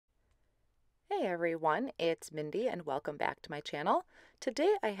Hi everyone, it's Mindy and welcome back to my channel.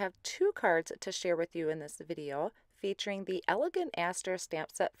 Today I have two cards to share with you in this video featuring the Elegant Aster stamp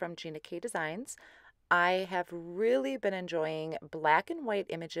set from Gina K Designs. I have really been enjoying black and white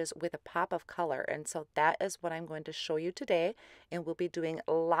images with a pop of color, and so that is what I'm going to show you today, and we'll be doing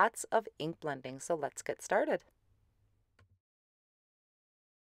lots of ink blending, so let's get started.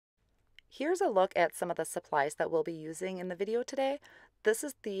 Here's a look at some of the supplies that we'll be using in the video today. This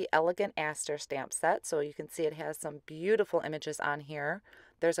is the Elegant Aster stamp set, so you can see it has some beautiful images on here.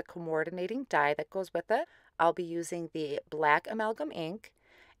 There's a coordinating die that goes with it. I'll be using the black amalgam ink,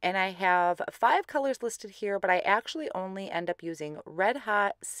 and I have 5 colors listed here, but I actually only end up using Red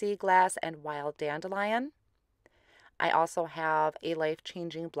Hot, Sea Glass, and Wild Dandelion. I also have a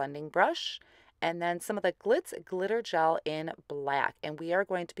life-changing blending brush, and then some of the Glitz Glitter Gel in black. And we are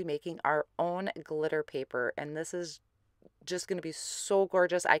going to be making our own glitter paper, and this is just going to be so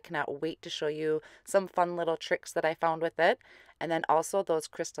gorgeous. I cannot wait to show you some fun little tricks that I found with it, and then also those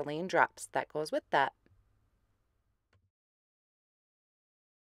crystalline drops that goes with that.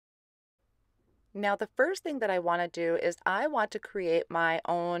 Now the first thing that I want to do is I want to create my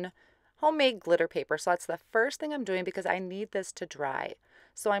own homemade glitter paper. So that's the first thing I'm doing because I need this to dry.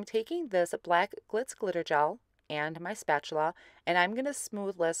 So I'm taking this black Glitz Glitter Gel and my spatula, and I'm going to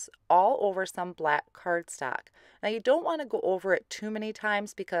smooth this all over some black cardstock. Now you don't want to go over it too many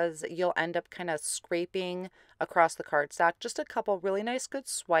times because you'll end up kind of scraping across the cardstock. Just a couple really nice good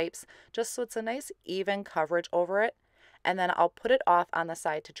swipes, just so it's a nice even coverage over it. And then I'll put it off on the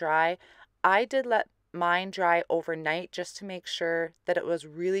side to dry. I did let mine dry overnight just to make sure that it was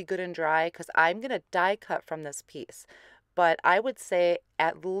really good and dry because I'm going to die cut from this piece. But I would say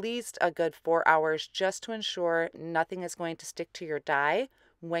at least a good 4 hours just to ensure nothing is going to stick to your die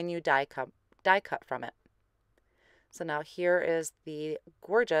when you die cut from it. So now here is the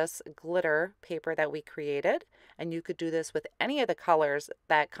gorgeous glitter paper that we created, and you could do this with any of the colors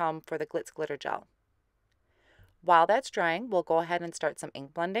that come for the Glitz Glitter Gel. While that's drying, we'll go ahead and start some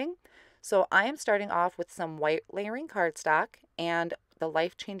ink blending. So I am starting off with some white layering cardstock and the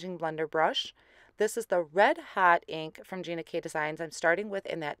life-changing blender brush. This is the Red Hot ink from Gina K Designs. I'm starting with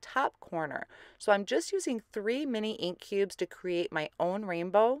in that top corner. So I'm just using 3 mini ink cubes to create my own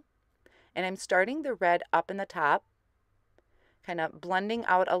rainbow. And I'm starting the red up in the top, kind of blending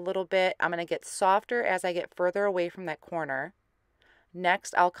out a little bit. I'm going to get softer as I get further away from that corner.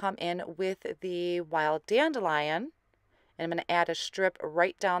 Next, I'll come in with the Wild Dandelion, and I'm going to add a strip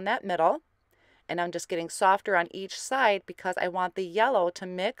right down that middle. And I'm just getting softer on each side because I want the yellow to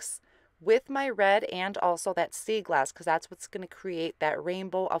mix with my red and also that sea glass because that's what's going to create that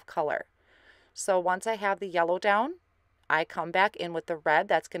rainbow of color. So once I have the yellow down, I come back in with the red.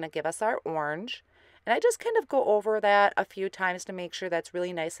 That's going to give us our orange. And I just kind of go over that a few times to make sure that's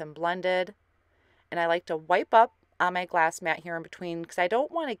really nice and blended. And I like to wipe up on my glass mat here in between because I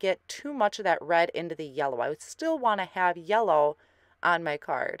don't want to get too much of that red into the yellow. I would still want to have yellow on my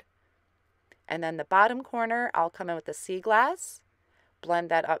card. And then the bottom corner, I'll come in with the sea glass, blend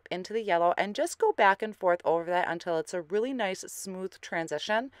that up into the yellow, and just go back and forth over that until it's a really nice smooth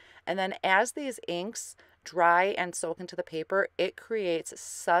transition. And then as these inks dry and soak into the paper, it creates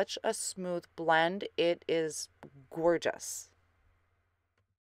such a smooth blend. It is gorgeous.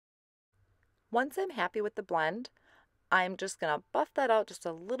 Once I'm happy with the blend, I'm just going to buff that out just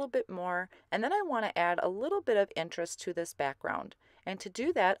a little bit more, and then I want to add a little bit of interest to this background. And to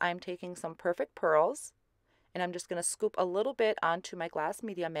do that, I'm taking some Perfect Pearls, and I'm just going to scoop a little bit onto my glass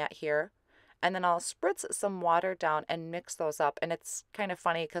media mat here, and then I'll spritz some water down and mix those up. And it's kind of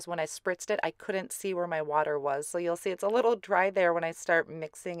funny because when I spritzed it, I couldn't see where my water was. So you'll see it's a little dry there when I start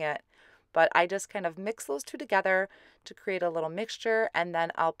mixing it. But I just kind of mix those two together to create a little mixture, and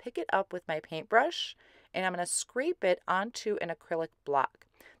then I'll pick it up with my paintbrush and I'm going to scrape it onto an acrylic block.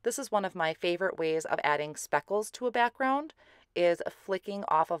 This is one of my favorite ways of adding speckles to a background, is flicking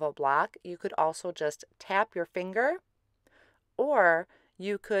off of a block. You could also just tap your finger, or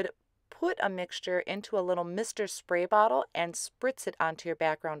you could put a mixture into a little Mr. Spray bottle and spritz it onto your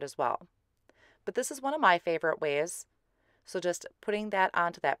background as well. But this is one of my favorite ways. So just putting that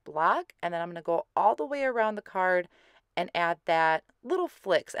onto that block, and then I'm going to go all the way around the card and add that little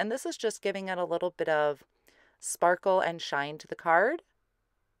flicks. And this is just giving it a little bit of sparkle and shine to the card.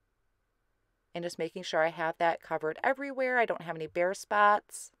 And just making sure I have that covered everywhere. I don't have any bare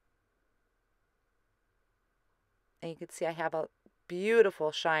spots. And you can see I have a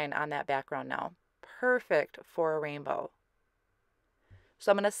beautiful shine on that background now. Perfect for a rainbow.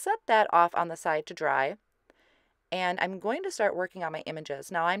 So I'm going to set that off on the side to dry. And I'm going to start working on my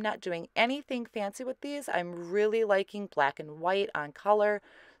images. Now I'm not doing anything fancy with these. I'm really liking black and white on color.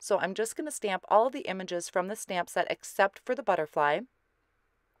 So I'm just going to stamp all of the images from the stamp set except for the butterfly.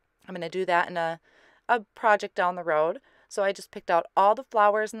 I'm going to do that in a project down the road. So I just picked out all the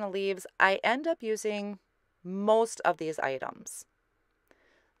flowers and the leaves. I end up using most of these items.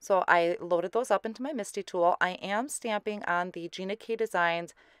 So I loaded those up into my Misty tool. I am stamping on the Gina K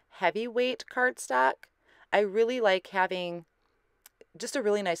Designs heavyweight cardstock. I really like having just a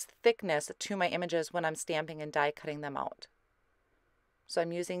really nice thickness to my images when I'm stamping and die cutting them out. So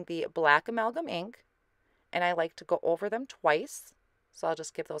I'm using the black amalgam ink, and I like to go over them twice. So I'll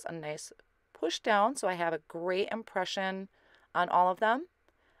just give those a nice push down so I have a great impression on all of them.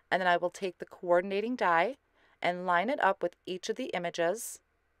 And then I will take the coordinating die and line it up with each of the images,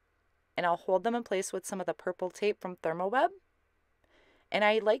 and I'll hold them in place with some of the purple tape from Thermoweb. And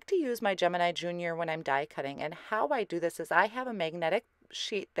I like to use my Gemini Junior when I'm die cutting, and how I do this is I have a magnetic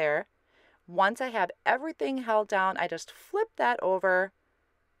sheet there. Once I have everything held down, I just flip that over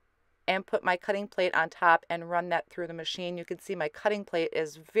and put my cutting plate on top and run that through the machine. You can see my cutting plate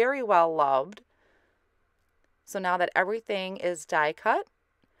is very well loved. So now that everything is die cut,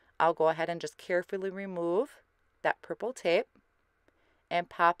 I'll go ahead and just carefully remove that purple tape and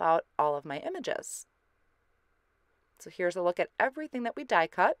pop out all of my images. So here's a look at everything that we die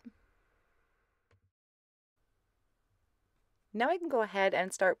cut. Now I can go ahead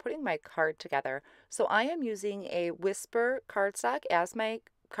and start putting my card together. So I am using a Whisper cardstock as my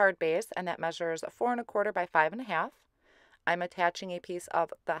card base, and that measures 4 1/4 by 5 1/2. I'm attaching a piece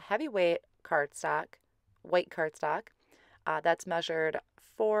of the heavyweight cardstock, white cardstock, that's measured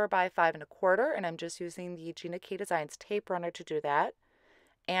 4 by 5 1/4, and I'm just using the Gina K Designs tape runner to do that.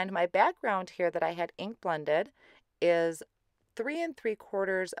 And my background here that I had ink blended is 3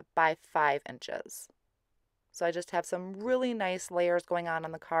 3/4 by 5 inches. So I just have some really nice layers going on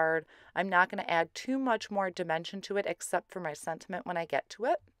the card. I'm not going to add too much more dimension to it except for my sentiment when I get to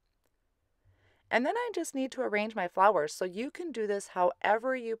it. And then I just need to arrange my flowers. So you can do this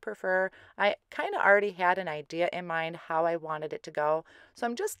however you prefer. I kind of already had an idea in mind how I wanted it to go. So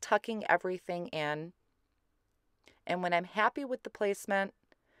I'm just tucking everything in. And when I'm happy with the placement,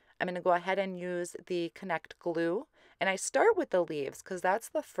 I'm going to go ahead and use the Connect glue. And I start with the leaves because that's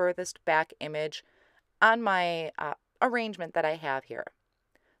the furthest back image on my arrangement that I have here.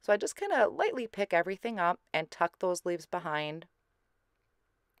 So I just kind of lightly pick everything up and tuck those leaves behind.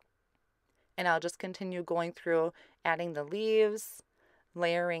 And I'll just continue going through adding the leaves,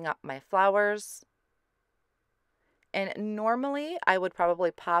 layering up my flowers. And normally I would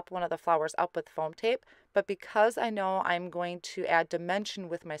probably pop one of the flowers up with foam tape, but because I know I'm going to add dimension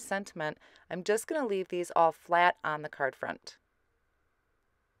with my sentiment, I'm just going to leave these all flat on the card front.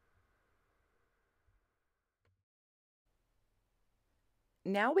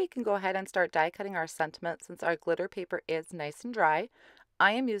 Now we can go ahead and start die cutting our sentiment since our glitter paper is nice and dry.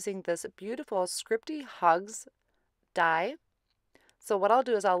 I am using this beautiful Scripty Hugs die. So what I'll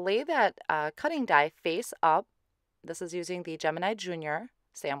do is I'll lay that cutting die face up. This is using the Gemini Junior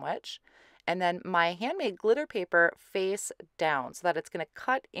sandwich. And then my handmade glitter paper face down so that it's going to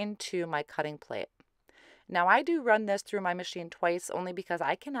cut into my cutting plate. Now I do run this through my machine twice only because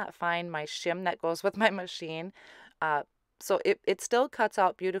I cannot find my shim that goes with my machine. So it still cuts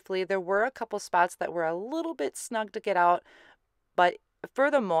out beautifully. There were a couple spots that were a little bit snug to get out, but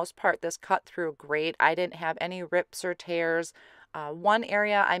for the most part, this cut through great. I didn't have any rips or tears. One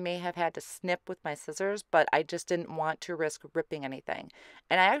area I may have had to snip with my scissors, but I just didn't want to risk ripping anything.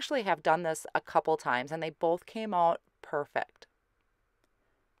 And I actually have done this a couple times, and they both came out perfect.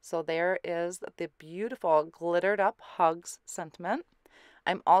 So there is the beautiful glittered up Hugs sentiment.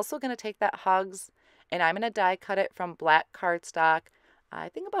 I'm also going to take that Hugs and I'm going to die cut it from black cardstock, I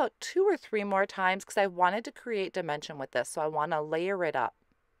think about 2 or 3 more times because I wanted to create dimension with this. So I want to layer it up.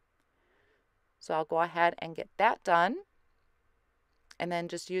 So I'll go ahead and get that done. And then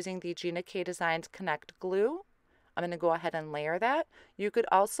just using the Gina K Designs Connect glue, I'm going to go ahead and layer that. You could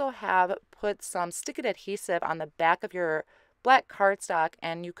also have put some stick-it adhesive on the back of your black cardstock,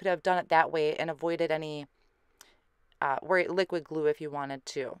 and you could have done it that way and avoided any liquid glue if you wanted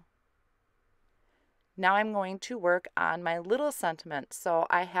to. Now I'm going to work on my little sentiment. So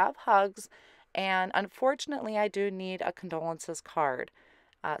I have Hugs, and unfortunately I do need a condolences card.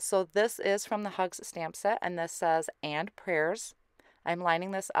 So this is from the Hugs stamp set, and this says "and prayers." I'm lining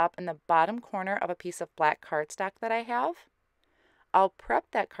this up in the bottom corner of a piece of black cardstock that I have. I'll prep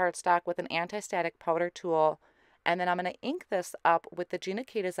that cardstock with an anti-static powder tool, and then I'm going to ink this up with the Gina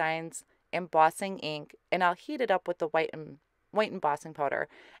K Designs embossing ink, and I'll heat it up with the white embossing powder.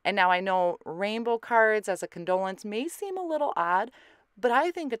 And now I know rainbow cards as a condolence may seem a little odd, but I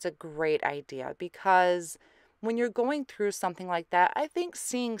think it's a great idea because when you're going through something like that, I think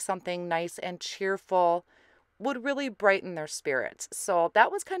seeing something nice and cheerful would really brighten their spirits. So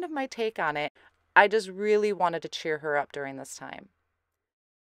that was kind of my take on it. I just really wanted to cheer her up during this time.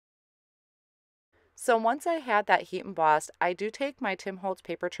 So once I had that heat embossed, I do take my Tim Holtz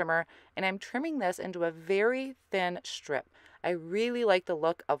paper trimmer and I'm trimming this into a very thin strip. I really like the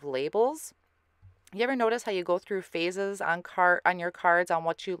look of labels. You ever notice how you go through phases on your cards on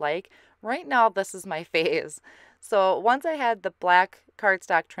what you like? Right now, this is my phase. So once I had the black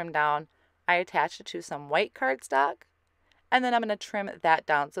cardstock trimmed down, I attached it to some white cardstock, and then I'm going to trim that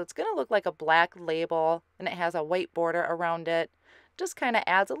down. So it's going to look like a black label, and it has a white border around it. Just kind of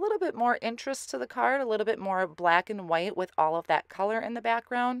adds a little bit more interest to the card, a little bit more black and white with all of that color in the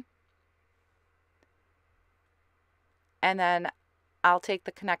background. And then I'll take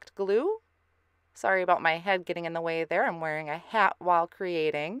the Connect glue. Sorry about my head getting in the way there. I'm wearing a hat while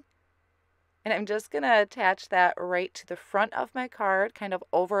creating. And I'm just going to attach that right to the front of my card, kind of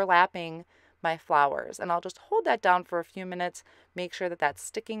overlapping my flowers. And I'll just hold that down for a few minutes, make sure that that's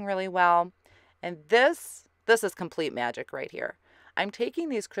sticking really well. And this is complete magic right here. I'm taking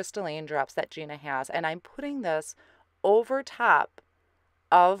these crystalline drops that Gina has, and I'm putting this over top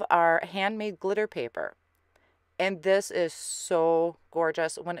of our handmade glitter paper. And this is so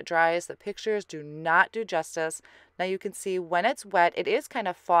gorgeous. When it dries, the pictures do not do justice. Now you can see when it's wet, it is kind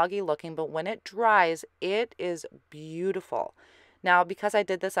of foggy looking, but when it dries, it is beautiful. Now, because I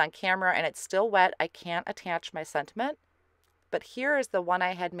did this on camera and it's still wet, I can't attach my sentiment. But here is the one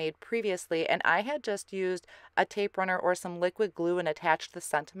I had made previously, and I had just used a tape runner or some liquid glue and attached the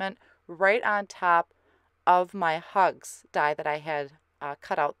sentiment right on top of my Hugs die that I had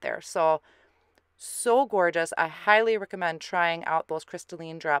cut out there. So gorgeous. I highly recommend trying out those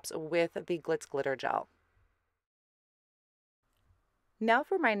crystalline drops with the Glitz Glitter Gel. Now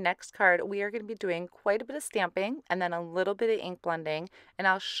for my next card, we are going to be doing quite a bit of stamping and then a little bit of ink blending. And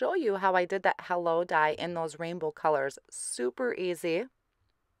I'll show you how I did that hello die in those rainbow colors. Super easy.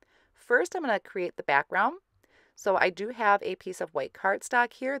 First, I'm going to create the background. So I do have a piece of white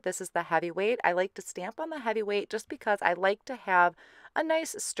cardstock here. This is the heavyweight. I like to stamp on the heavyweight just because I like to have a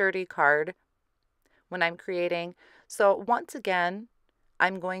nice sturdy card when I'm creating. So once again,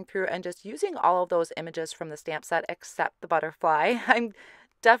 I'm going through and just using all of those images from the stamp set except the butterfly. I'm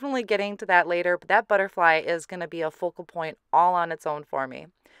definitely getting to that later, but that butterfly is going to be a focal point all on its own for me.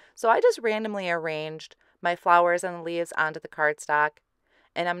 So I just randomly arranged my flowers and leaves onto the cardstock,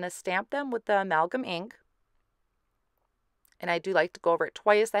 and I'm going to stamp them with the amalgam ink. And I do like to go over it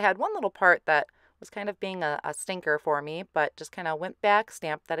twice. I had one little part that was kind of being a stinker for me, but just kind of went back,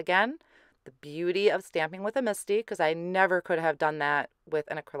 stamped that again. The beauty of stamping with a Misty, because I never could have done that with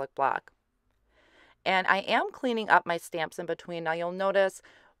an acrylic block. And I am cleaning up my stamps in between. Now you'll notice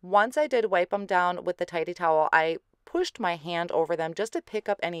once I did wipe them down with the Tidy Towel, I pushed my hand over them just to pick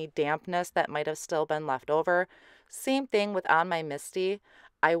up any dampness that might have still been left over. Same thing with on my Misty.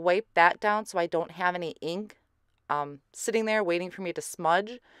 I wiped that down so I don't have any ink sitting there waiting for me to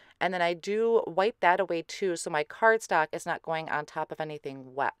smudge. And then I do wipe that away too, so my cardstock is not going on top of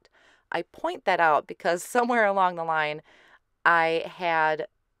anything wet. I point that out because somewhere along the line, I had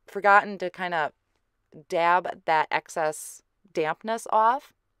forgotten to kind of dab that excess dampness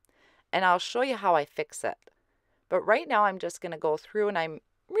off, and I'll show you how I fix it. But right now, I'm just going to go through and I'm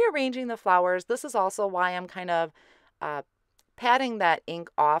rearranging the flowers. This is also why I'm kind of patting that ink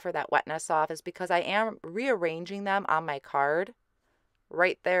off or that wetness off, is because I am rearranging them on my card.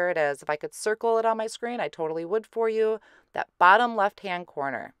 Right there it is. If I could circle it on my screen, I totally would for you. That bottom left-hand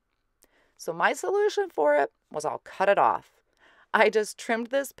corner. So my solution for it was I'll cut it off. I just trimmed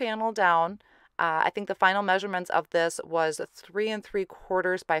this panel down. I think the final measurements of this was 3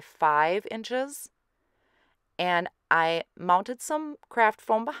 3/4 by 5 inches. And I mounted some craft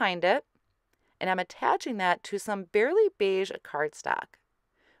foam behind it. And I'm attaching that to some barely beige cardstock,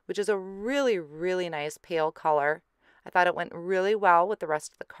 which is a really, really nice pale color. I thought it went really well with the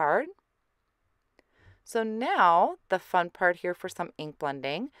rest of the card. So now the fun part here for some ink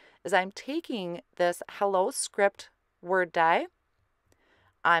blending is I'm taking this Hello Script word die.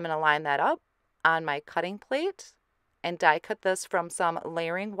 I'm going to line that up on my cutting plate and die cut this from some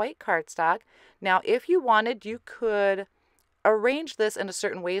layering white cardstock. Now, if you wanted, you could arrange this in a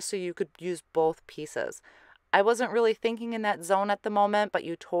certain way so you could use both pieces. I wasn't really thinking in that zone at the moment, but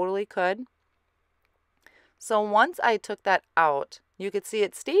you totally could. So once I took that out, you could see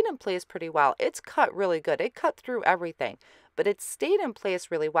it stayed in place pretty well. It's cut really good. It cut through everything, but it stayed in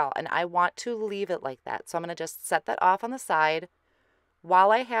place really well, and I want to leave it like that. So I'm going to just set that off on the side.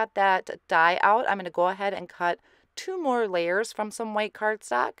 While I had that die out, I'm going to go ahead and cut 2 more layers from some white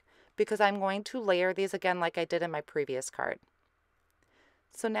cardstock, because I'm going to layer these again like I did in my previous card.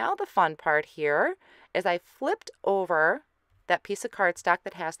 So now the fun part here is I flipped over that piece of cardstock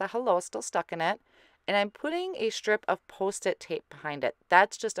that has the hello still stuck in it, and I'm putting a strip of Post-it tape behind it.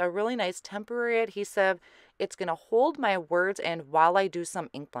 That's just a really nice temporary adhesive. It's going to hold my words in while I do some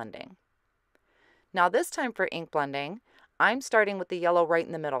ink blending. Now this time for ink blending, I'm starting with the yellow right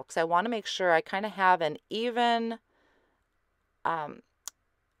in the middle because I want to make sure I kind of have an even,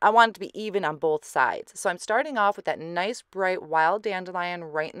 I want it to be even on both sides. So I'm starting off with that nice bright wild dandelion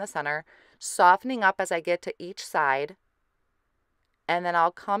right in the center, softening up as I get to each side. And then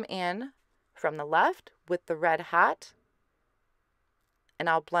I'll come in from the left with the red hot, and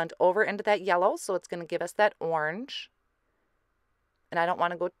I'll blend over into that yellow, so it's going to give us that orange. And I don't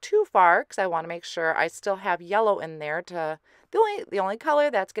want to go too far because I want to make sure I still have yellow in there. The only color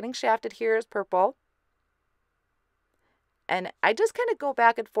that's getting shafted here is purple. And I just kind of go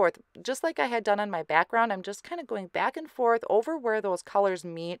back and forth, just like I had done on my background. I'm just kind of going back and forth over where those colors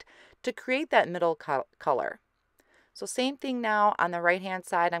meet to create that middle color. So same thing now on the right hand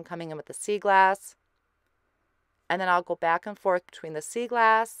side, I'm coming in with the sea glass. And then I'll go back and forth between the sea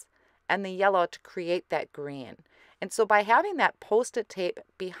glass and the yellow to create that green. And so by having that Post-it tape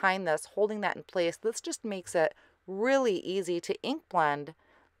behind this, holding that in place, this just makes it really easy to ink blend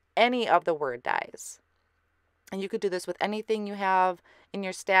any of the word dyes. And you could do this with anything you have in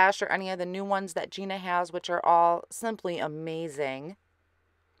your stash or any of the new ones that Gina has, which are all simply amazing.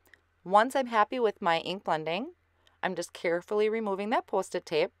 Once I'm happy with my ink blending, I'm just carefully removing that Post-it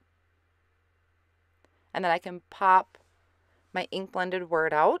tape. And then I can pop my ink blended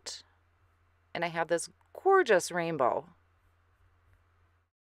word out. And I have this gorgeous rainbow.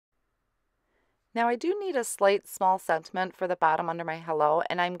 Now I do need a slight small sentiment for the bottom under my hello,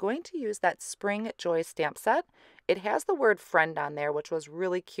 and I'm going to use that Spring Joy stamp set. It has the word friend on there, which was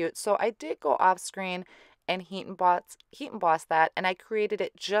really cute. So I did go off screen and heat emboss that, and I created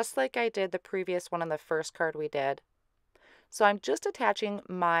it just like I did the previous one on the first card we did. So I'm just attaching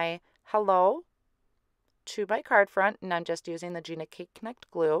my hello to my card front, and I'm just using the Gina K Connect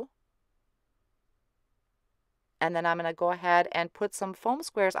glue. And then I'm going to go ahead and put some foam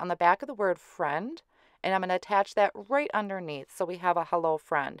squares on the back of the word friend, and I'm going to attach that right underneath so we have a hello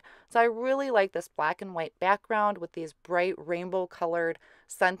friend. So I really like this black and white background with these bright rainbow colored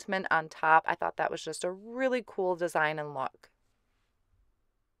sentiment on top. I thought that was just a really cool design and look.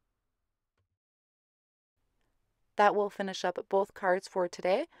 That will finish up both cards for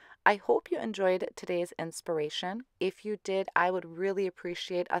today. I hope you enjoyed today's inspiration. If you did, I would really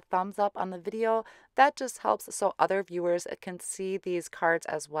appreciate a thumbs up on the video. That just helps so other viewers can see these cards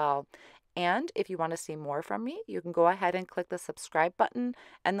as well. And if you want to see more from me, you can go ahead and click the subscribe button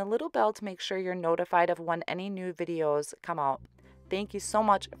and the little bell to make sure you're notified of when any new videos come out. Thank you so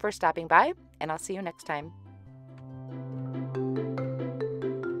much for stopping by, and I'll see you next time.